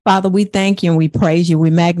Father, we thank you and we praise you. We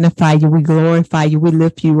magnify you. We glorify you. We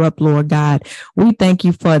lift you up, Lord God. We thank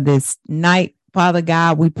you for this night. Father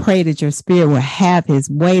God, we pray that your spirit will have his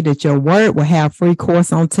way, that your word will have free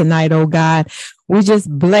course on tonight, oh God. We're just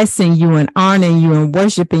blessing you and honoring you and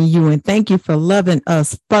worshiping you. And thank you for loving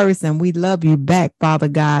us first. And we love you back, Father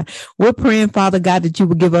God. We're praying, Father God, that you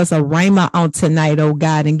will give us a rhema on tonight, oh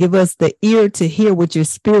God, and give us the ear to hear what your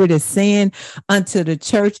spirit is saying unto the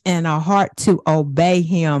church and a heart to obey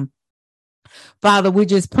him. Father, we're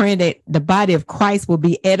just praying that the body of Christ will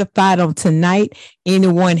be edified on tonight.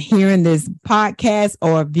 Anyone hearing this podcast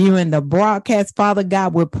or viewing the broadcast, Father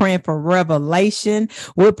God, we're praying for revelation.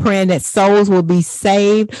 We're praying that souls will be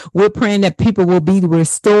saved. We're praying that people will be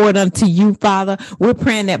restored unto you, Father. We're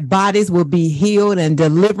praying that bodies will be healed and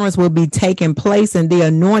deliverance will be taking place and the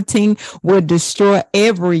anointing will destroy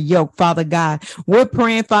every yoke, Father God. We're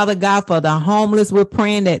praying, Father God, for the homeless. We're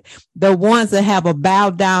praying that the ones that have a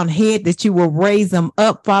bowed down head, that you will raise them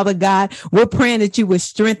up, Father God. We're praying that you will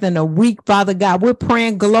strengthen the weak, Father God. We're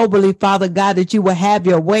praying globally, Father God, that you will have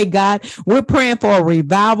your way, God. We're praying for a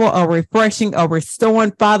revival, a refreshing, a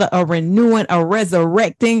restoring, Father, a renewing, a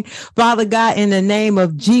resurrecting, Father God. In the name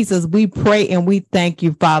of Jesus, we pray and we thank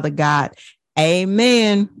you, Father God.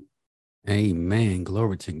 Amen. Amen.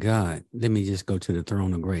 Glory to God. Let me just go to the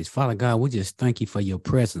throne of grace. Father God, we just thank you for your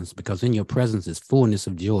presence, because in your presence is fullness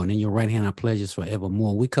of joy, and in your right hand are pleasures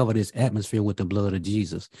forevermore. We cover this atmosphere with the blood of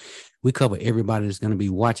Jesus. We cover everybody that's going to be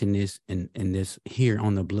watching this and this here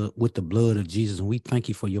on the blood with the blood of Jesus. And we thank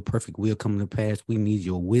you for your perfect will coming to pass. We need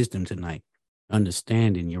your wisdom tonight,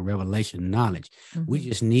 understanding, your revelation, knowledge. We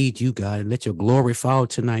just need you, God. Let your glory fall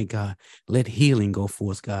tonight, God. Let healing go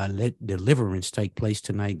forth, God. Let deliverance take place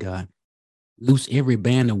tonight, God. Loose every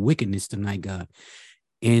band of wickedness tonight, God.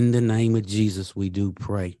 In the name of Jesus, we do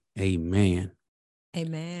pray. Amen.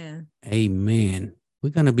 Amen. Amen.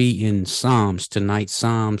 We're going to be in Psalms tonight,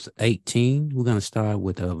 Psalms 18. We're going to start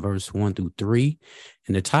with verse 1 through 3.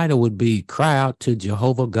 And the title would be Cry Out to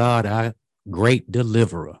Jehovah God, our great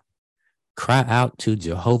deliverer. Cry out to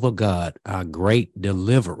Jehovah God, our great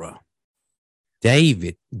deliverer.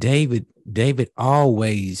 David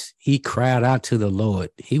always, he cried out to the Lord.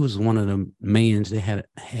 He was one of the men that had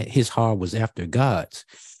his heart was after God's.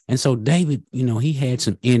 And so David, he had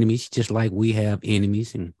some enemies, just like we have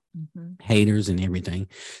enemies and haters and everything.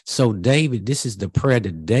 So David, this is the prayer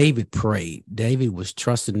that David prayed. David was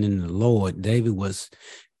trusting in the Lord.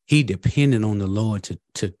 He depended on the Lord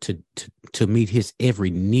to meet his every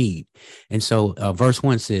need. And so verse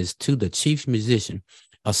 1 says, to the chief musician,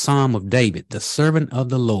 a psalm of David, the servant of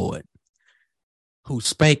the Lord, who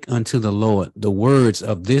spake unto the Lord the words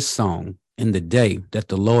of this song in the day that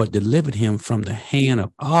the Lord delivered him from the hand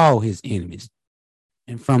of all his enemies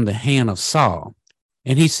and from the hand of Saul.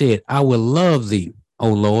 And he said, I will love thee,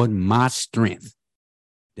 O Lord, my strength.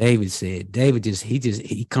 David said,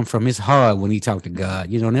 he come from his heart when he talked to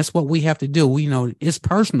God, and that's what we have to do. It's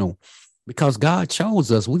personal, because God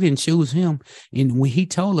chose us. We didn't choose him. And he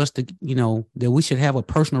told us that we should have a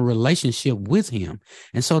personal relationship with him.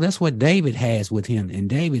 And so that's what David has with him. And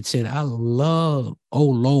David said, I love, oh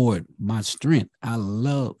Lord, my strength. I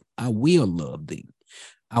will love thee.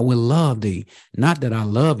 I will love thee. Not that I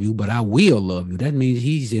love you, but I will love you. That means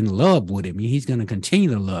he's in love with him. He's going to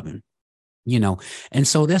continue to love him. And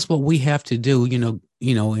so that's what we have to do,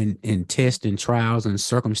 in tests and trials and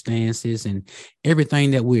circumstances and everything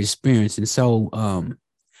that we experience. And so,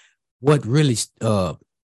 what really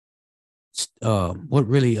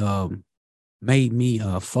made me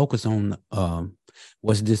focus on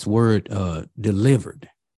was this word delivered.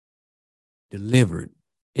 Delivered.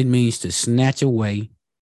 It means to snatch away,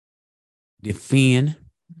 defend,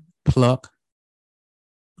 pluck,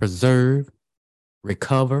 preserve,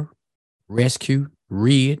 recover, rescue,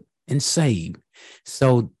 rid, and save.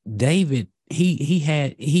 So David,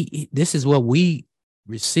 this is what we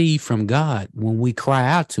receive from God when we cry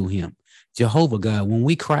out to him, Jehovah God, when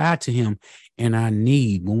we cry out to him in our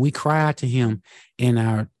need, when we cry out to him in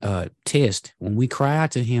our test, when we cry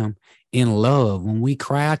out to him in love, when we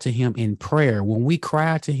cry out to him in prayer, when we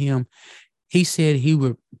cry out to him, he said he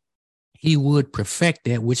would perfect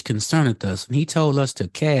that which concerneth us. And he told us to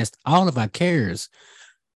cast all of our cares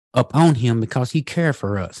upon him because he cared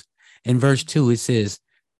for us. In verse 2,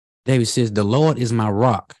 David says, the Lord is my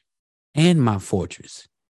rock and my fortress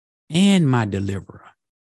and my deliverer,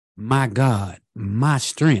 my God, my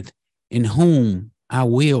strength, in whom I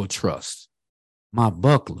will trust, my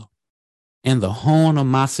buckler and the horn of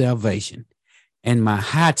my salvation and my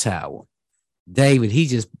high tower. David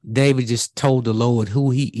just told the Lord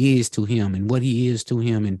who he is to him and what he is to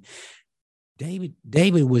him. And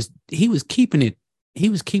David was keeping it he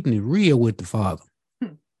was keeping it real with the Father.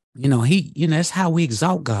 That's how we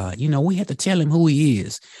exalt God. We have to tell him who he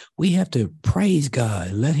is. We have to praise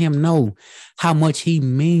God, let him know how much he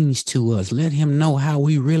means to us. Let him know how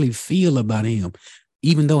we really feel about him.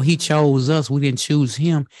 Even though he chose us, we didn't choose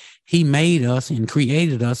him. He made us and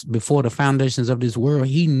created us before the foundations of this world.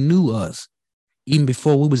 He knew us even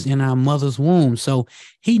before we was in our mother's womb. So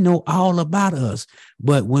he know all about us.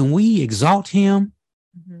 But when we exalt him,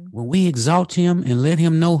 when we exalt him and let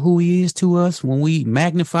him know who he is to us, when we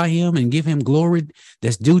magnify him and give him glory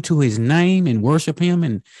that's due to his name and worship him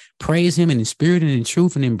and praise him in spirit and in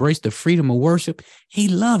truth and embrace the freedom of worship, he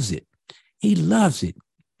loves it. He loves it.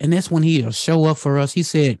 And that's when he'll show up for us. He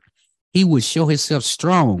said he would show himself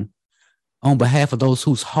strong on behalf of those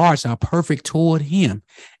whose hearts are perfect toward him.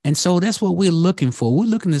 And so that's what we're looking for. We're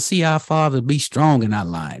looking to see our Father be strong in our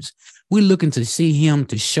lives. We're looking to see him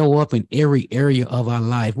to show up in every area of our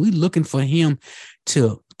life. We're looking for him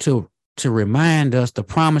to remind us the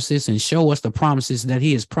promises and show us the promises that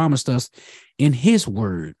he has promised us in his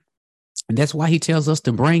word. And that's why he tells us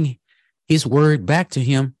to bring his word back to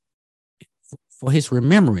him for his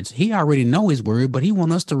remembrance. He already know his word, but he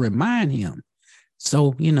wants us to remind him.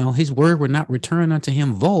 So, his word will not return unto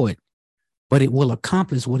him void, but it will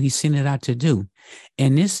accomplish what he sent it out to do.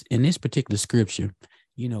 And in this particular scripture,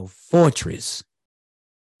 fortress.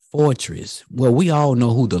 Well, we all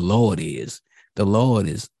know who the Lord is. The Lord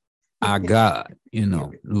is our God,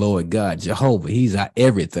 Lord God, Jehovah. He's our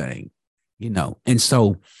everything, And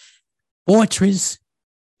so fortress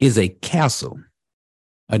is a castle,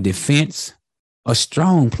 a defense, a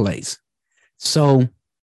strong place. So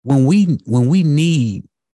when we need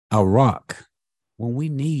a rock, when we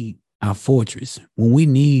need our fortress, when we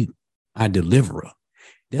need our deliverer,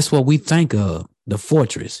 that's what we think of. The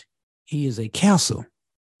fortress. He is a castle.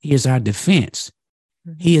 He is our defense.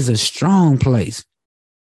 He is a strong place.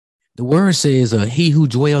 The word says, he who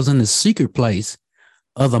dwells in the secret place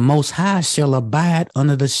of the Most High shall abide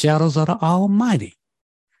under the shadows of the Almighty.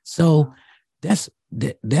 So that's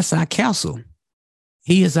our castle.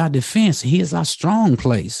 He is our defense. He is our strong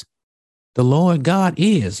place. The Lord God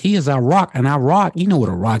is. He is our rock. And our rock, you know what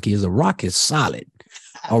a rock is? A rock is solid.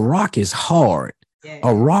 A rock is hard.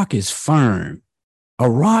 A rock is firm. A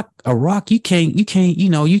rock, you can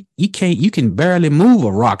barely move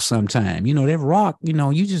a rock sometime. That rock, you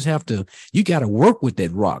got to work with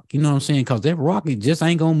that rock. You know what I'm saying? Because that rock, it just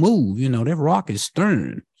ain't going to move. That rock is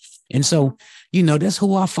stern. And so, that's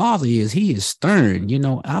who our Father is. He is stern.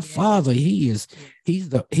 Our Father, he's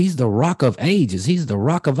the rock of ages. He's the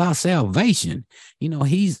rock of our salvation.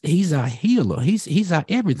 He's our healer. He's our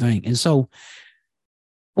everything. And so,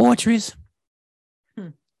 fortress,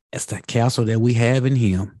 that's the castle that we have in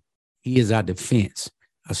him. He is our defense,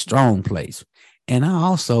 a strong place. And I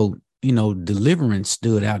also, deliverance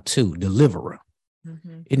stood out too, deliverer.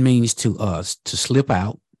 It means to us to slip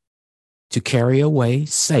out, to carry away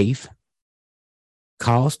safe,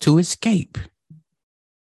 cause to escape.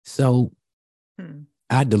 So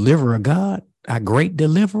our deliverer, God, our great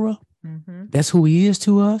deliverer, that's who he is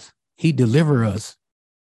to us. He delivers us.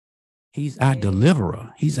 He's our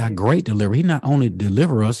deliverer. He's our great deliverer. He not only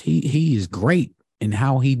delivers us, he is great in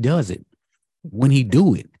how he does it, when he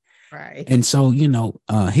do it. Right. And so,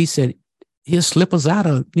 he said he'll slip us out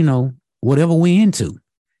of, whatever we're into.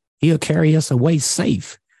 He'll carry us away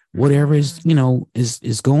safe, whatever is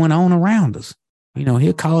going on around us.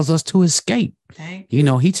 He'll cause us to escape.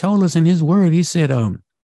 He told us in his word, he said,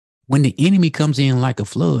 when the enemy comes in like a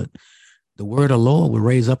flood, the word of the Lord will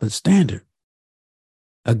raise up a standard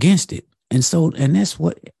against it. And that's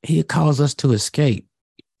what he calls us to escape,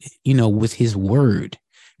 with his word.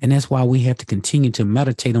 And that's why we have to continue to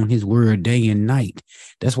meditate on his word day and night.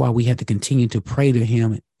 That's why we have to continue to pray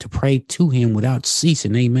to him without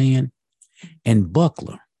ceasing. Amen. And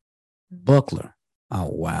buckler. Oh,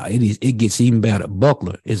 wow. It gets even better.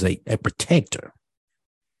 Buckler is a protector,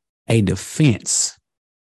 a defense,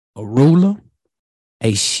 a ruler,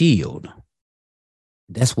 a shield.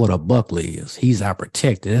 That's what a buckler is. He's our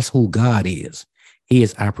protector. That's who God is. He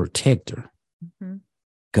is our protector.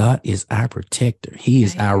 God is our protector. He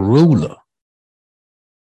is our ruler,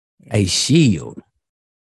 a shield.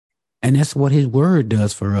 And that's what his word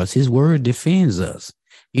does for us. His word defends us.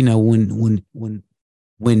 When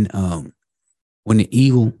the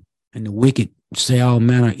evil and the wicked say all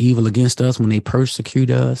manner of evil against us, when they persecute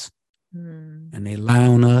us and they lie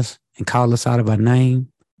on us and call us out of our name,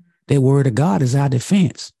 that word of God is our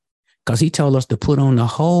defense, because he told us to put on the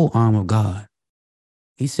whole arm of God.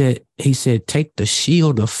 He said, take the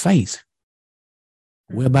shield of faith,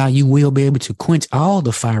 whereby you will be able to quench all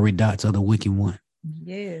the fiery darts of the wicked one.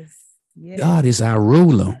 Yes. Yes. God is our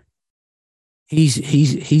ruler. He's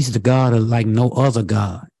the God of like no other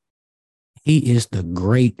God. He is the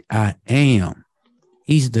great I am.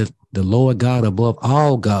 He's the Lord God above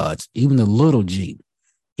all gods, even the little g.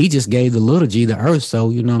 He just gave the little g the earth. So,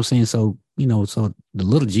 you know what I'm saying? So, so the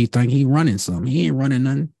little g think he running something. He ain't running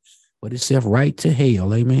nothing but himself right to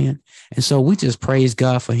hell. Amen. And so we just praise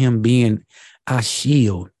God for him being our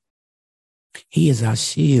shield. He is our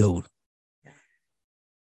shield.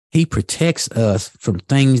 He protects us from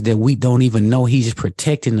things that we don't even know he's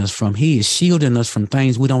protecting us from. He is shielding us from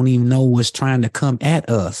things we don't even know what's trying to come at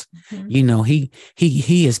us. Mm-hmm.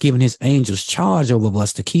 He has given his angels charge over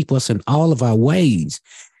us to keep us in all of our ways.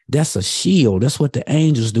 That's a shield. That's what the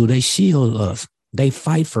angels do. They shield us. They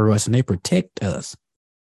fight for us and they protect us.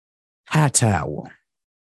 High tower.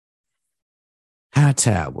 High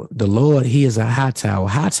tower. The Lord, he is a high tower.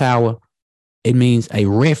 High tower, it means a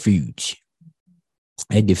refuge,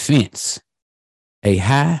 a defense, a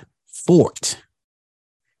high fort.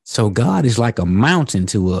 So God is like a mountain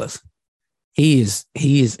to us. He is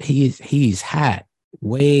high,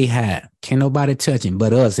 way high. Can't nobody touch him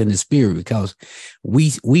but us in the spirit, because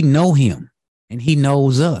we know him and he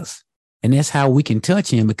knows us. And that's how we can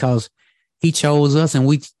touch him, because he chose us and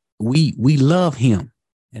we love him.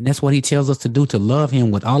 And that's what he tells us to do, to love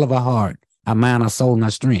him with all of our heart, our mind, our soul, and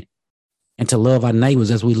our strength, and to love our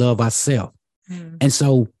neighbors as we love ourselves. And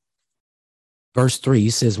so verse 3, he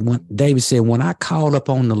says, David said, when I called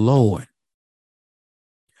upon the Lord,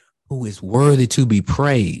 who is worthy to be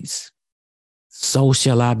praised, so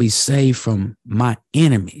shall I be saved from my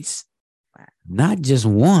enemies. Not just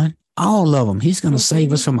one, all of them. He's going to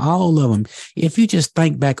save us from all of them. If you just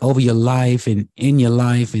think back over your life and in your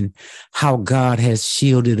life and how God has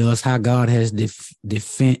shielded us, how God has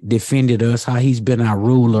defended us, how he's been our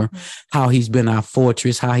ruler, how he's been our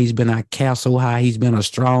fortress, how he's been our castle, how he's been a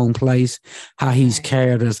strong place, how he's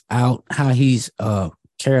carried us out, how he's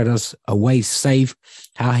carried us away safe,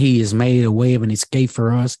 how he has made a way of an escape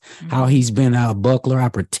for us, how he's been our buckler, our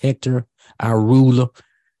protector, our ruler.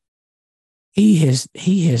 He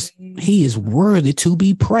is worthy to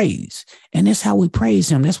be praised. And that's how we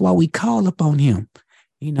praise him. That's why we call upon him.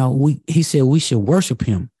 He said we should worship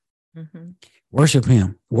him. Worship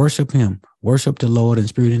him, worship the Lord in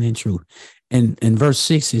spirit and in truth. And in verse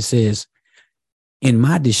 6, it says, in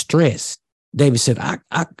my distress, David said,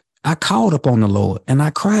 I called upon the Lord and I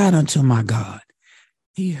cried unto my God.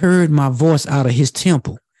 He heard my voice out of his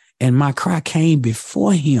temple, and my cry came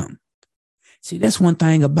before him. See, that's one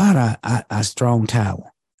thing about our strong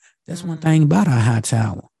tower. That's one thing about our high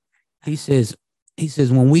tower. He says,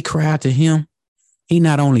 when we cry to him, he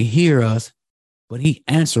not only hear us, but he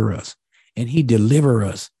answer us and he deliver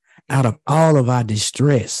us out of all of our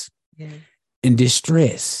distress. And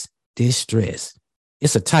distress,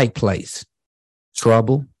 it's a tight place.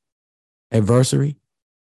 Trouble, adversity,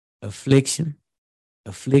 affliction,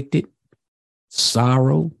 afflicted,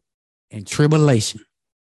 sorrow, and tribulation.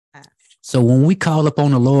 So when we call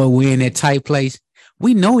upon the Lord, we're in that tight place.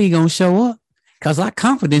 We know he's going to show up, because our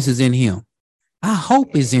confidence is in him. Our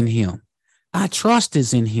hope is in him. Our trust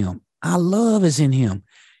is in him. Our love is in him.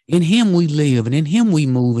 In him we live, and in him we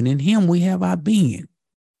move, and in him we have our being.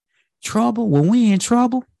 Trouble, when we're in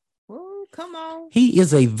trouble, come on. He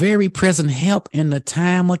is a very present help in the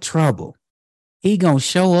time of trouble. He going to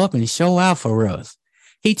show up and show out for us.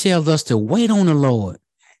 He tells us to wait on the Lord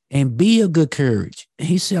and be of good courage.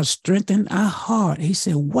 He shall strengthen our heart. He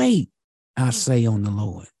said, wait, I say, on the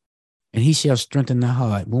Lord, and he shall strengthen our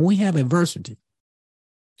heart. When we have adversity,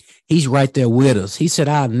 he's right there with us. He said,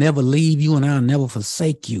 I'll never leave you and I'll never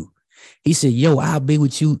forsake you. He said, I'll be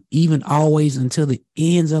with you even always until the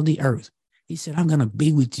ends of the earth. He said, I'm going to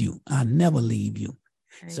be with you. I'll never leave you.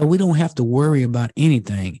 So we don't have to worry about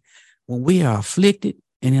anything. When we are afflicted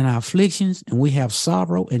and in our afflictions and we have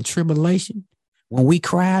sorrow and tribulation, when we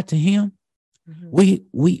cry to him, we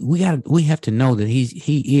have to know that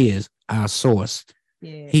he is our source.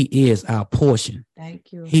 He is our portion.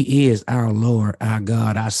 Thank you. He is our Lord, our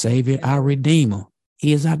God, our Savior, our Redeemer.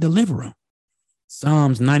 He is our deliverer.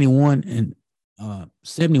 Psalms 91 and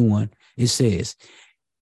 71, it says,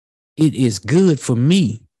 it is good for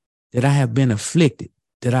me that I have been afflicted,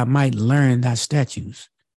 that I might learn thy statutes.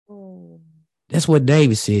 That's what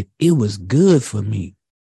David said. It was good for me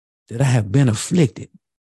that I have been afflicted.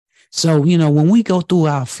 So, when we go through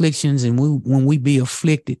our afflictions and when we be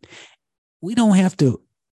afflicted, we don't have to,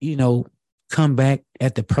 come back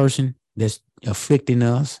at the person that's afflicting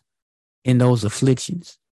us in those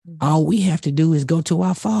afflictions. All we have to do is go to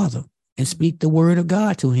our Father and speak the word of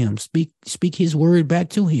God to him, speak his word back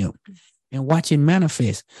to him. and watch it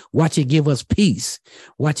manifest. Watch it give us peace.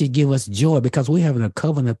 Watch it give us joy, because we have a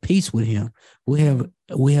covenant of peace with him. We have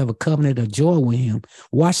a covenant of joy with him.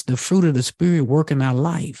 Watch the fruit of the Spirit work in our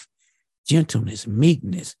life. Gentleness,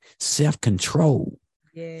 meekness, self-control,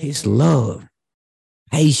 his love,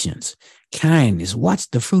 patience, kindness. Watch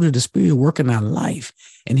the fruit of the Spirit work in our life.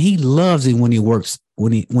 And he loves it when he works,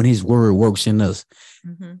 when his word works in us.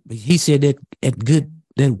 Mm-hmm. He said that good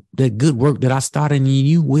work that I started in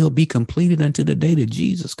you will be completed until the day that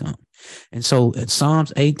Jesus comes. And so at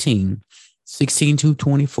Psalms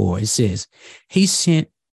 18:16-24, it says,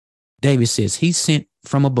 David says, he sent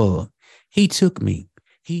from above. He took me.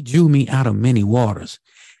 He drew me out of many waters.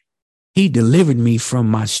 He delivered me from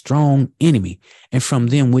my strong enemy and from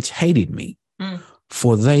them which hated me.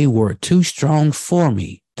 For they were too strong for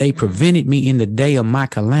me. They prevented me in the day of my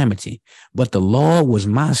calamity, but the Lord was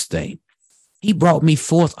my stay. He brought me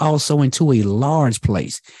forth also into a large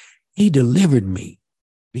place. He delivered me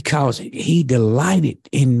because he delighted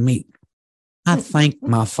in me. I thank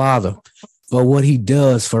my Father for what he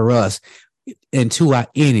does for us and to our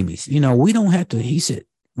enemies. You know, we don't have to, he said,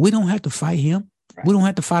 we don't have to fight him. We don't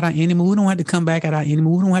have to fight our enemy. We don't have to come back at our enemy.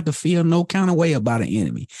 We don't have to feel no kind of way about an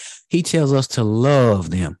enemy. He tells us to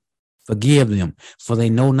love them, forgive them, for they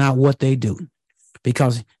know not what they do.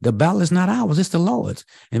 Because the battle is not ours, it's the Lord's.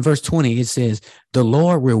 In verse 20, it says, the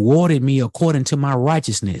Lord rewarded me according to my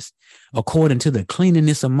righteousness. According to the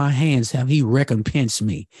cleanliness of my hands have he recompensed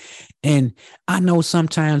me. And I know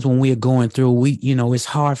sometimes when we're going through, it's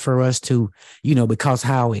hard for us to, because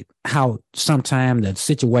how sometimes the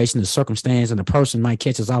situation, the circumstance, and the person might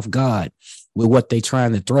catch us off guard with what they're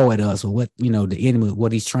trying to throw at us, or what, the enemy,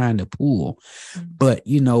 what he's trying to pull. But,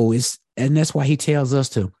 and that's why he tells us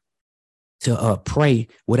to pray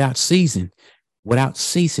without ceasing,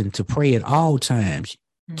 to pray at all times,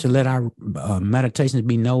 to let our meditations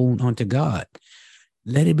be known unto God.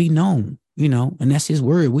 Let it be known, and that's his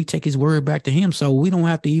word. We take his word back to him. So we don't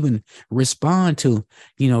have to even respond to,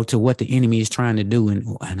 to what the enemy is trying to do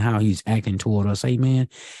and how he's acting toward us. Amen.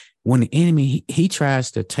 When the enemy, he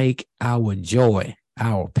tries to take our joy,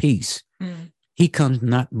 our peace, he comes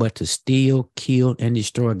not but to steal, kill, and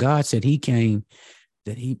destroy. God said he came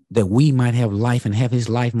that we might have life and have his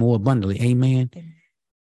life more abundantly. Amen.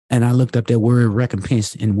 And I looked up that word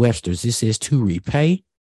recompense in Webster's. It says to repay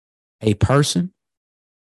a person,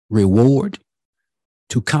 reward,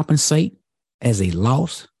 to compensate as a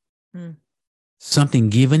loss, something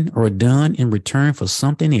given or done in return for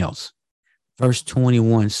something else. Verse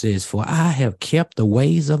 21 says, for I have kept the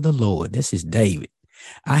ways of the Lord. This is David.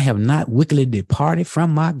 I have not wickedly departed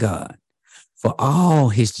from my God, for all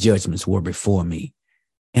his judgments were before me,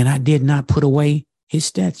 and I did not put away his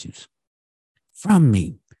statutes from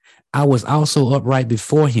me. I was also upright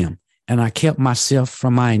before him, and I kept myself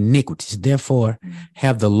from my iniquities. Therefore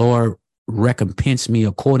have the Lord recompensed me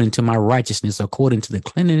according to my righteousness, according to the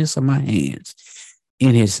cleanliness of my hands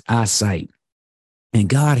in his eyesight. And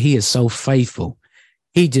God, he is so faithful.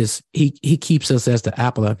 He keeps us as the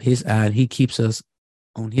apple of his eye. And he keeps us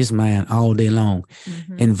on his mind all day long.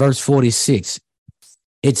 In verse 46,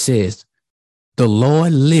 it says, the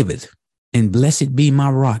Lord liveth, and blessed be my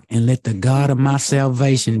rock, and let the God of my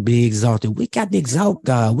salvation be exalted. We got to exalt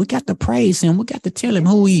God. We got to praise him. We got to tell him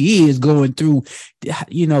who he is going through,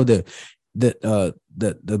 the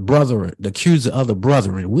brother, the accuser of the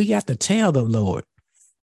brethren. We got to tell the Lord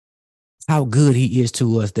how good he is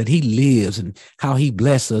to us, that he lives, and how he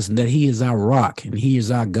blesses us, and that he is our rock, and he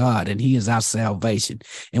is our God, and he is our salvation.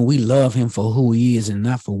 And we love him for who he is and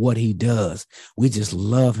not for what he does. We just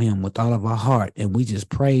love him with all of our heart, and we just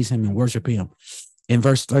praise him and worship him. In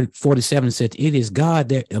verse 47 it said, it is God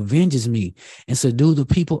that avenges me and subdue the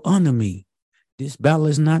people under me. This battle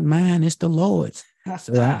is not mine, it's the Lord's.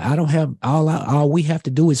 So I don't have all we have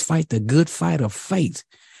to do is fight the good fight of faith.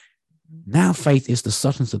 Now faith is the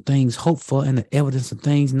substance of things hoped for and the evidence of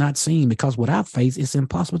things not seen, because without faith it's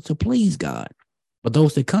impossible to please God. But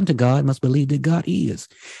those that come to God must believe that God is,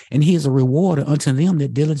 and he is a rewarder unto them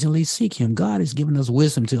that diligently seek him. God has given us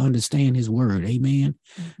wisdom to understand his word. Amen.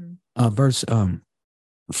 Verse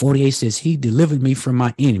 48 says, he delivered me from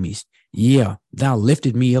my enemies. Yeah, thou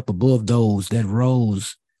lifted me up above those that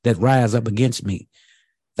rise up against me.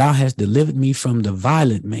 Thou hast delivered me from the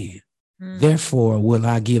violent man. Therefore will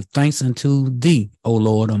I give thanks unto thee, O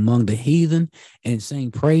Lord, among the heathen, and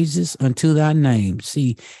sing praises unto thy name.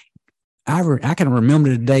 See, I can remember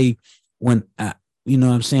the day when,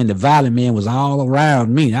 the violent man was all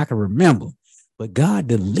around me. I can remember, but God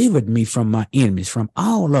delivered me from my enemies, from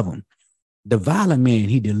all of them. The violent man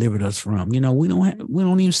he delivered us from. We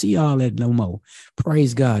don't even see all that no more.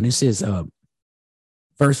 Praise God. And it says,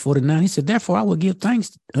 Verse 49, he said, therefore I will give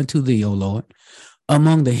thanks unto thee, O Lord,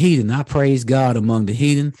 among the heathen. I praise God among the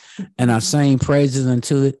heathen, and I sing praises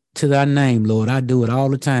to thy name, Lord. I do it all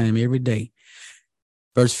the time, every day.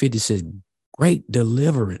 Verse 50 says, great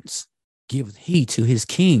deliverance giveth he to his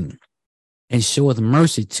king, and showeth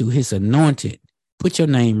mercy to his anointed. Put your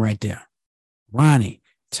name right there. Ronnie,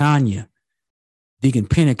 Tanya, Deacon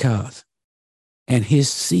Pentecost, and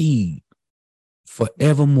his seed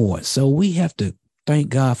forevermore. So we have to thank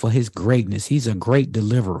God for his greatness. He's a great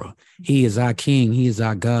deliverer. He is our king. He is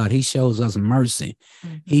our God. He shows us mercy.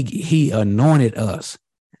 He anointed us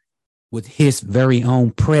with his very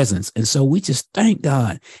own presence. And so we just thank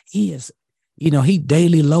God. He is, he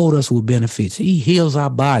daily loads us with benefits. He heals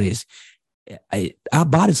our bodies. Our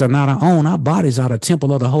bodies are not our own. Our bodies are the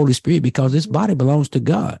temple of the Holy Spirit, because this body belongs to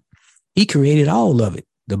God. He created all of it,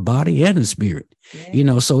 the body and the spirit,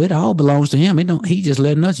 so it all belongs to him. He just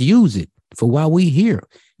letting us use it for while we here.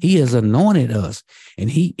 He has anointed us, and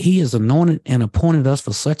he has anointed and appointed us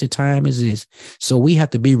for such a time as this. So we have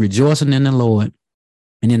to be rejoicing in the Lord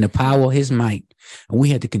and in the power of his might. And we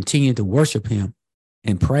have to continue to worship him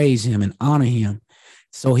and praise him and honor him,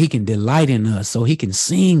 so he can delight in us, so he can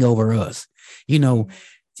sing over us.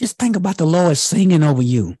 Just think about the Lord singing over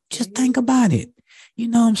you. Just think about it. You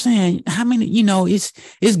know what I'm saying? How many,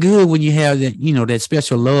 it's good when you have that, that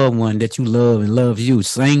special loved one that you love and loves you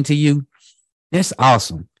sing to you. That's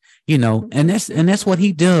awesome. And that's what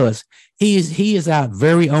he does. He is our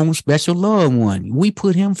very own special loved one. We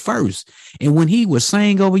put him first. And when he was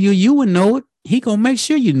saying over you, you would know it. He gonna make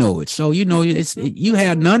sure you know it. So, you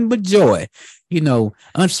have none but joy,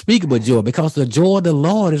 unspeakable joy, because the joy of the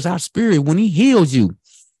Lord is our spirit when he heals you.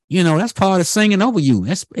 That's part of singing over you.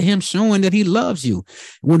 That's him showing that he loves you.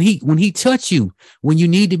 When he touch you, when you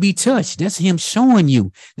need to be touched, that's him showing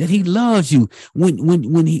you that he loves you.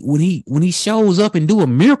 When he shows up and do a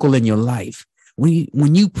miracle in your life,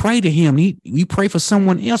 when you pray to him, you pray for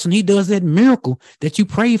someone else, and he does that miracle that you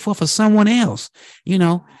prayed for someone else.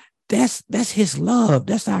 That's his love.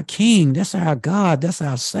 That's our King. That's our God. That's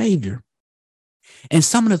our Savior. And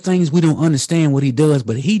some of the things we don't understand what he does,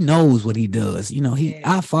 but he knows what he does.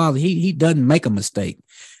 Our Father, he doesn't make a mistake.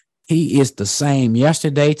 He is the same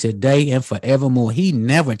yesterday, today, and forevermore. He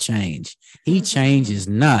never changed. He changes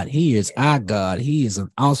not. He is our God. He is an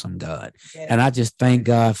awesome God. And I just thank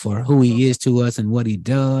God for who he is to us and what he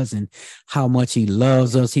does and how much he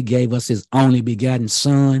loves us. He gave us his only begotten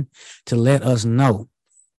son to let us know,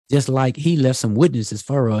 just like he left some witnesses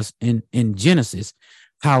for us in Genesis,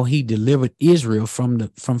 how he delivered Israel from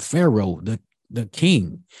Pharaoh, the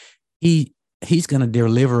king. He's going to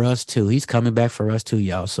deliver us too. He's coming back for us too,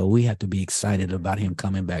 y'all. So we have to be excited about him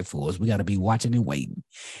coming back for us. We got to be watching and waiting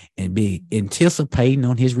and be anticipating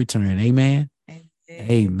on his return. Amen.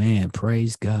 Amen. Praise God.